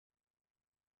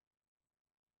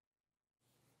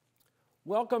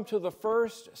Welcome to the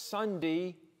first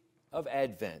Sunday of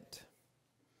Advent.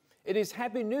 It is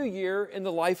Happy New Year in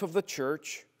the life of the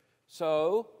church,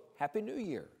 so Happy New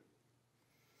Year.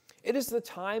 It is the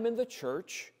time in the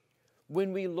church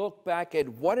when we look back at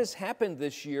what has happened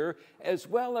this year as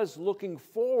well as looking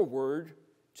forward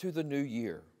to the new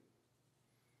year.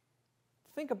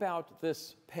 Think about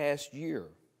this past year.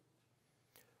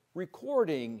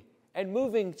 Recording and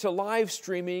moving to live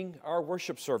streaming our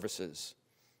worship services.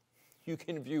 You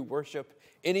can view worship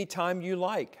anytime you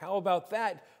like. How about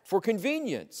that for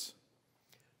convenience?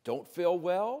 Don't feel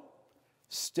well?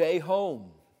 Stay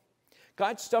home.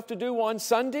 Got stuff to do on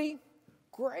Sunday?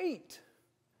 Great.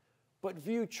 But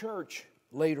view church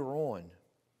later on.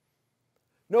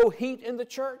 No heat in the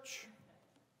church?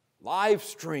 Live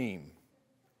stream.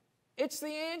 It's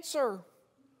the answer.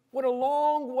 What a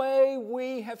long way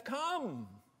we have come.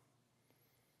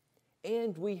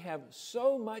 And we have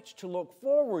so much to look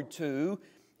forward to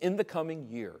in the coming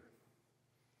year.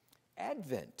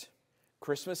 Advent,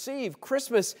 Christmas Eve,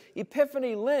 Christmas,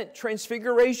 Epiphany, Lent,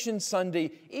 Transfiguration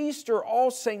Sunday, Easter,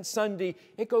 All Saints Sunday.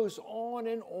 It goes on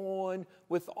and on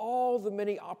with all the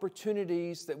many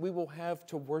opportunities that we will have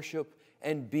to worship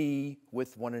and be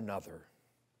with one another.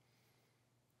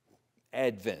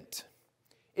 Advent.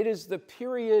 It is the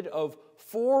period of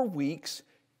 4 weeks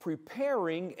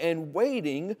preparing and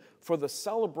waiting for the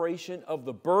celebration of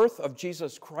the birth of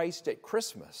Jesus Christ at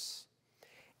Christmas,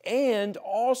 and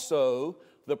also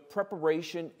the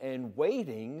preparation and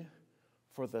waiting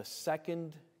for the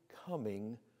second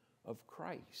coming of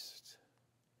Christ.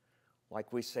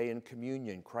 Like we say in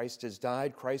communion, Christ has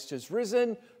died, Christ has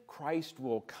risen, Christ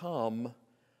will come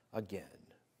again.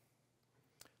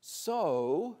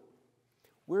 So,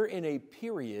 we're in a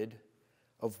period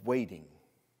of waiting.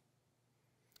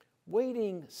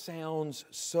 Waiting sounds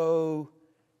so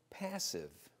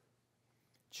passive,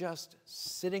 just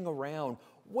sitting around,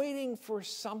 waiting for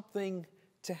something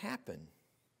to happen.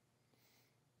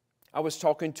 I was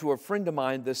talking to a friend of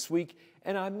mine this week,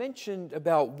 and I mentioned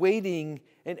about waiting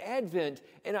and Advent,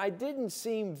 and I didn't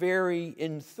seem very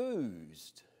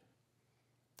enthused.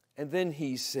 And then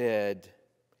he said,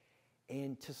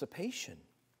 anticipation.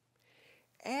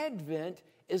 Advent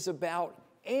is about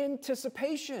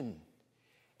anticipation.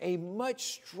 A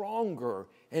much stronger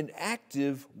and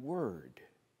active word.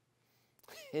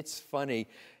 It's funny,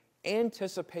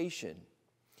 anticipation.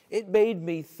 It made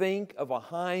me think of a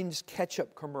Heinz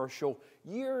ketchup commercial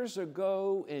years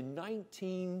ago in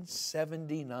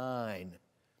 1979.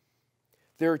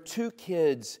 There are 2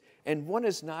 kids, and one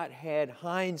has not had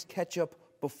Heinz ketchup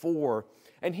before,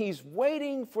 and he's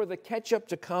waiting for the ketchup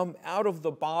to come out of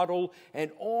the bottle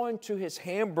and onto his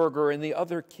hamburger, and the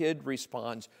other kid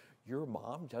responds, "Your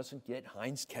mom doesn't get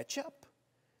Heinz ketchup?"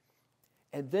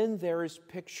 And then there is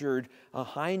pictured a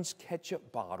Heinz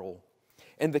ketchup bottle,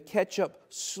 and the ketchup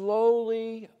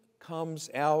slowly comes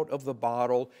out of the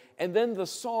bottle, and then the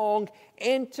song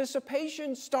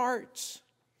Anticipation starts.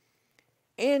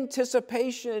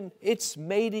 Anticipation, it's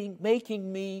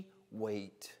making me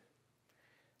wait.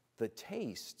 The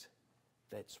taste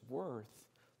that's worth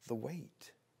the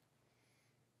wait.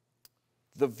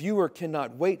 The viewer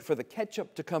cannot wait for the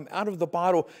ketchup to come out of the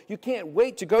bottle. You can't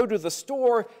wait to go to the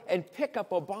store and pick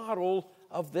up a bottle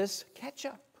of this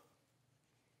ketchup.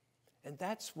 And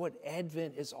that's what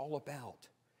Advent is all about.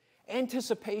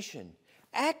 Anticipation,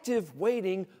 active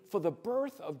waiting for the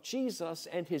birth of Jesus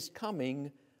and His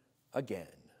coming again.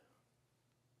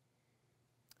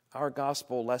 Our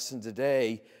gospel lesson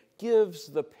today gives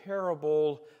the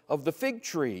parable of the fig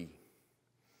tree.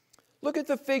 Look at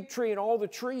the fig tree and all the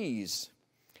trees.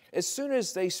 As soon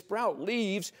as they sprout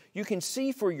leaves, you can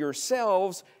see for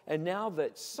yourselves, and now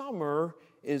that summer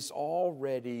is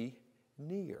already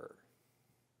near.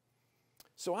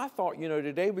 So I thought,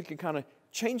 today we could kind of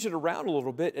change it around a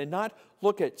little bit and not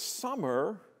look at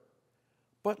summer,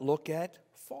 but look at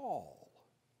fall.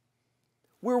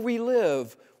 Where we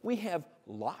live, we have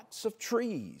lots of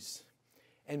trees.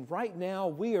 And right now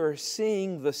we are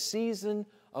seeing the season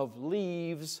of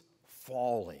leaves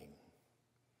falling.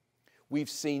 We've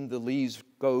seen the leaves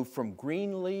go from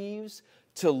green leaves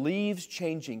to leaves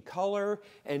changing color,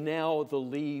 and now the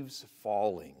leaves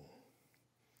falling.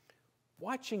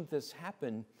 Watching this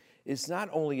happen is not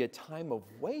only a time of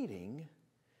waiting,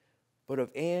 but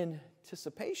of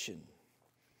anticipation,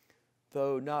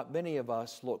 though not many of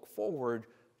us look forward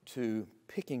to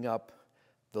picking up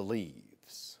the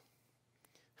leaves.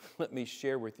 Let me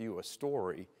share with you a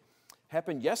story.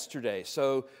 happened yesterday.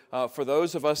 So for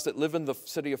those of us that live in the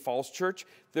city of Falls Church,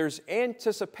 there's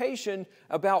anticipation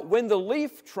about when the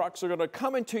leaf trucks are going to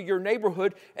come into your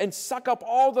neighborhood and suck up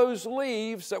all those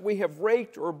leaves that we have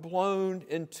raked or blown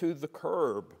into the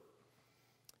curb.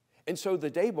 And so the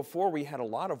day before, we had a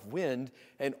lot of wind,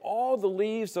 and all the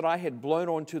leaves that I had blown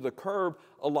onto the curb,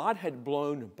 a lot had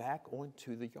blown back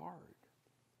onto the yard.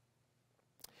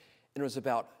 And it was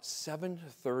about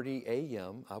 7:30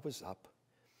 a.m. I was up,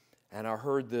 and I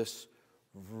heard this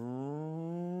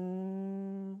vroom,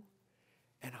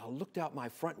 and I looked out my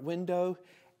front window,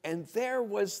 and there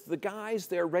was the guys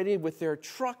there ready with their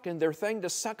truck and their thing to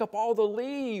suck up all the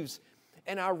leaves.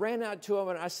 And I ran out to them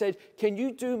and I said, "Can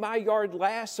you do my yard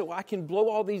last so I can blow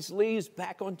all these leaves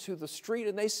back onto the street?"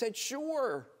 And they said,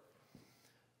 "Sure."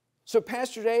 So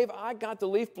Pastor Dave, I got the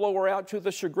leaf blower out to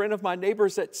the chagrin of my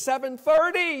neighbors at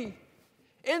 7:30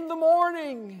 in the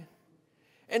morning.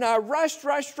 And I rushed,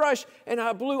 and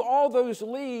I blew all those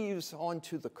leaves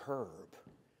onto the curb.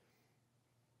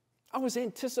 I was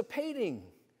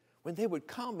anticipating when they would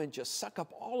come and just suck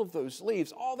up all of those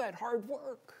leaves, all that hard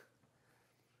work.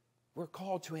 We're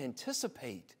called to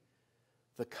anticipate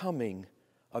the coming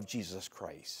of Jesus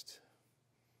Christ.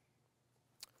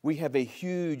 We have a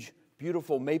huge,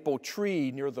 beautiful maple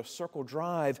tree near the Circle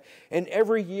Drive, and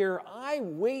every year I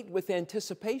wait with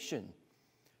anticipation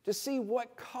to see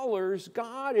what colors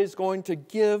God is going to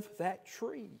give that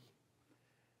tree.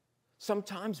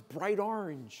 Sometimes bright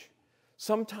orange,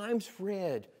 sometimes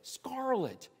red,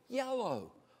 scarlet,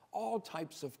 yellow, all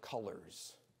types of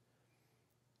colors.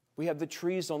 We have the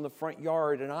trees on the front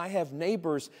yard, and I have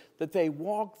neighbors that they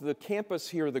walk the campus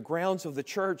here, the grounds of the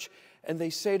church, and they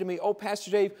say to me, "Oh,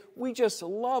 Pastor Dave, we just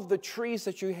love the trees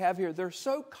that you have here. They're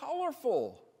so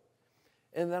colorful."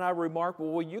 And then I remark,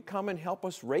 "Well, will you come and help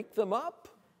us rake them up?"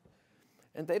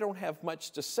 And they don't have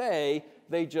much to say.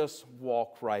 They just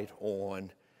walk right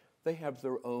on. They have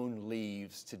their own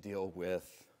leaves to deal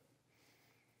with.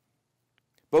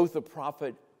 Both the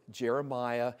prophet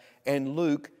Jeremiah and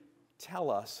Luke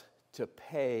tell us to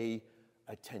pay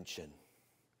attention.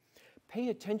 Pay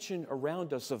attention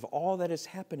around us of all that is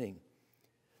happening.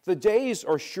 The days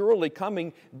are surely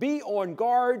coming. Be on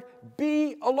guard.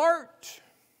 Be alert.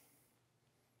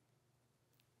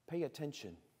 Pay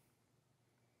attention.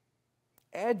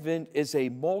 Advent is a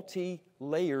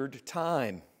multi-layered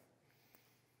time.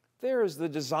 There is the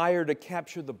desire to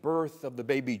capture the birth of the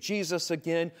baby Jesus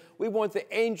again. We want the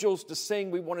angels to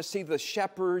sing. We want to see the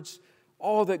shepherds,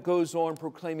 all that goes on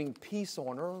proclaiming peace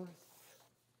on earth.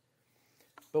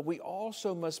 But we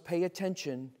also must pay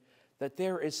attention that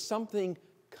there is something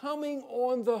coming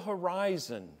on the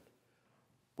horizon.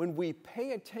 When we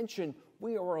pay attention,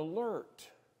 we are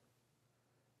alert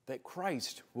that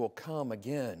Christ will come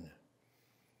again.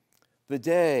 The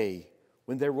day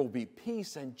when there will be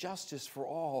peace and justice for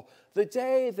all. The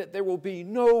day that there will be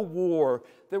no war.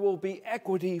 There will be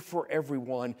equity for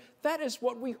everyone. That is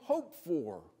what we hope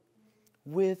for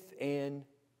with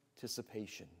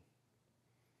anticipation.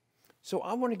 So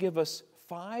I want to give us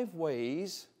 5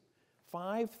 ways,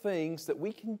 5 things that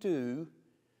we can do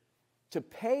to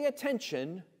pay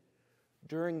attention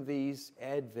during these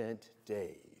Advent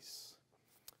days.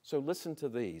 So listen to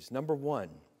these. Number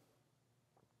 1.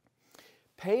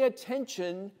 Pay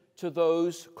attention to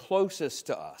those closest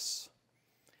to us.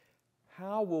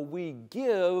 How will we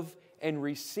give and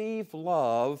receive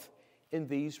love in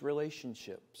these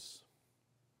relationships?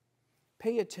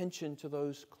 Pay attention to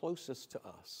those closest to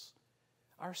us.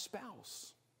 Our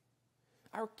spouse,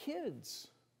 our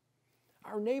kids,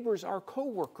 our neighbors, our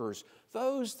coworkers,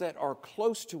 those that are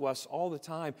close to us all the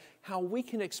time. How we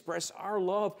can express our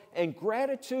love and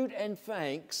gratitude and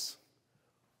thanks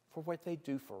for what they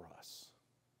do for us.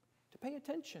 Pay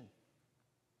attention.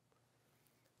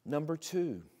 Number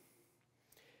 2,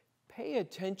 pay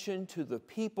attention to the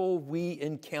people we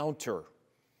encounter.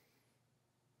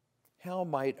 How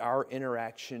might our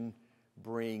interaction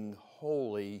bring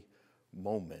holy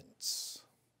moments?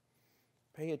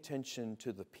 Pay attention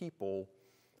to the people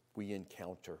we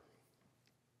encounter.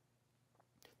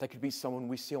 That could be someone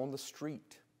we see on the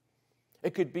street.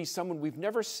 It could be someone we've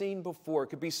never seen before.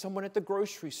 It could be someone at the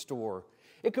grocery store.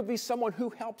 It could be someone who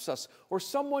helps us or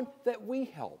someone that we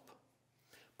help.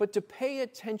 But to pay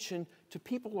attention to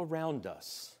people around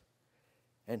us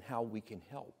and how we can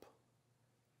help.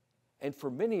 And for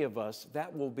many of us,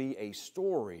 that will be a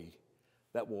story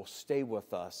that will stay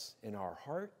with us in our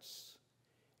hearts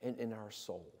and in our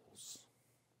souls.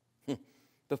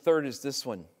 The third is this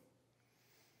one.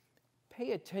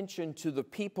 Pay attention to the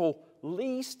people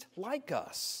least like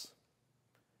us.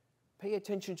 Pay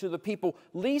attention to the people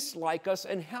least like us,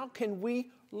 and how can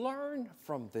we learn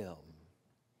from them?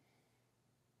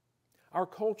 Our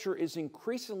culture is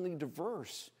increasingly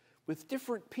diverse with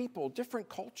different people, different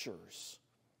cultures.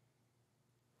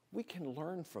 We can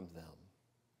learn from them.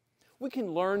 We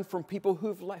can learn from people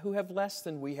who have less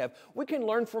than we have. We can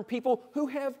learn from people who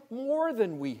have more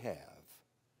than we have.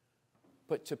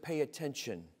 But to pay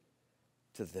attention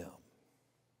to them.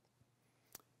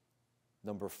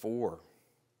 Number 4,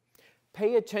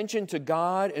 pay attention to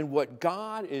God and what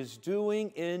God is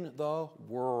doing in the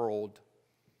world.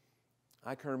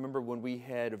 I can remember when we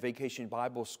had a vacation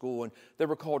Bible school, and they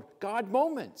were called God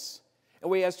Moments.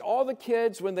 And we asked all the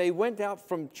kids when they went out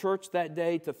from church that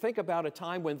day to think about a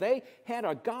time when they had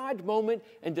a God moment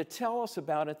and to tell us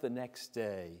about it the next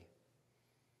day.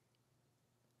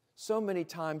 So many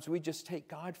times we just take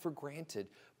God for granted,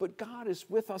 but God is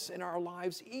with us in our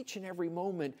lives each and every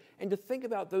moment. And to think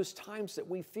about those times that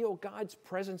we feel God's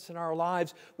presence in our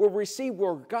lives, where we see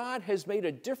where God has made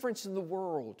a difference in the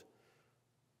world,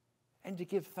 and to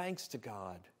give thanks to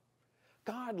God.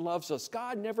 God loves us.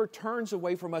 God never turns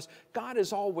away from us. God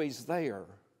is always there.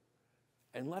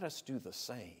 And let us do the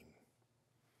same.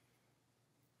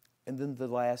 And then the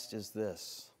last is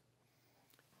this.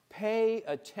 Pay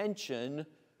attention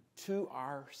to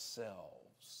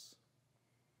ourselves.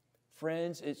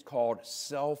 Friends, it's called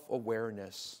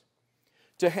self-awareness.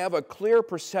 To have a clear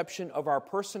perception of our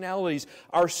personalities,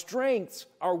 our strengths,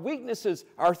 our weaknesses,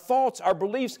 our thoughts, our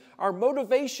beliefs, our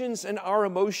motivations, and our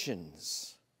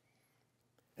emotions.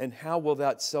 And how will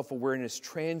that self-awareness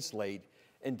translate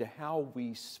into how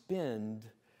we spend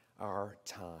our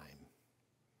time?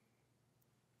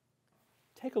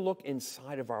 Take a look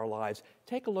inside of our lives.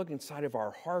 Take a look inside of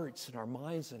our hearts and our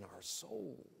minds and our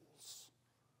souls.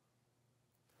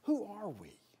 Who are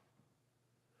we?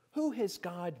 Who has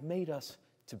God made us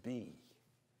to be?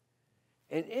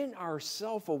 And in our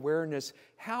self-awareness,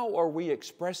 how are we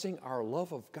expressing our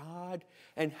love of God?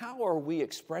 And how are we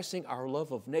expressing our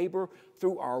love of neighbor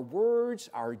through our words,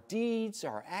 our deeds,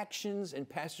 our actions, and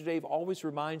Pastor Dave always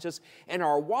reminds us, and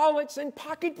our wallets and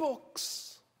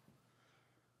pocketbooks?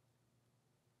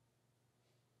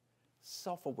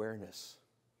 Self-awareness.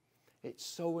 It's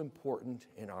so important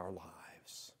in our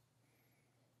lives.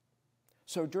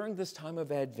 So during this time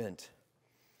of Advent,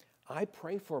 I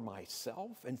pray for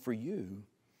myself and for you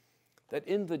that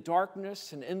in the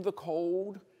darkness and in the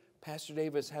cold, Pastor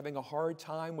Dave is having a hard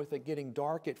time with it getting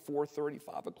dark at 4:30,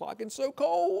 5 o'clock, and so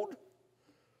cold.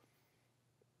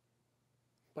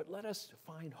 But let us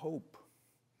find hope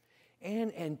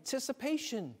and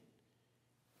anticipation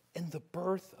in the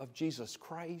birth of Jesus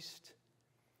Christ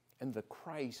and the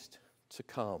Christ to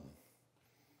come.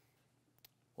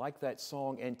 Like that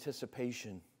song,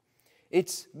 Anticipation.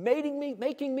 It's making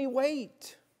me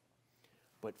wait.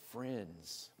 But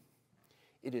friends,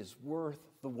 it is worth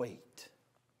the wait.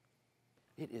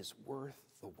 It is worth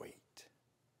the wait.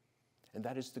 And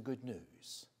that is the good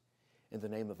news. In the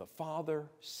name of the Father,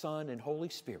 Son, and Holy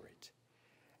Spirit.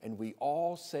 And we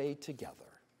all say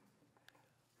together,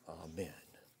 Amen.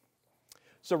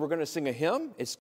 So we're going to sing a hymn. It's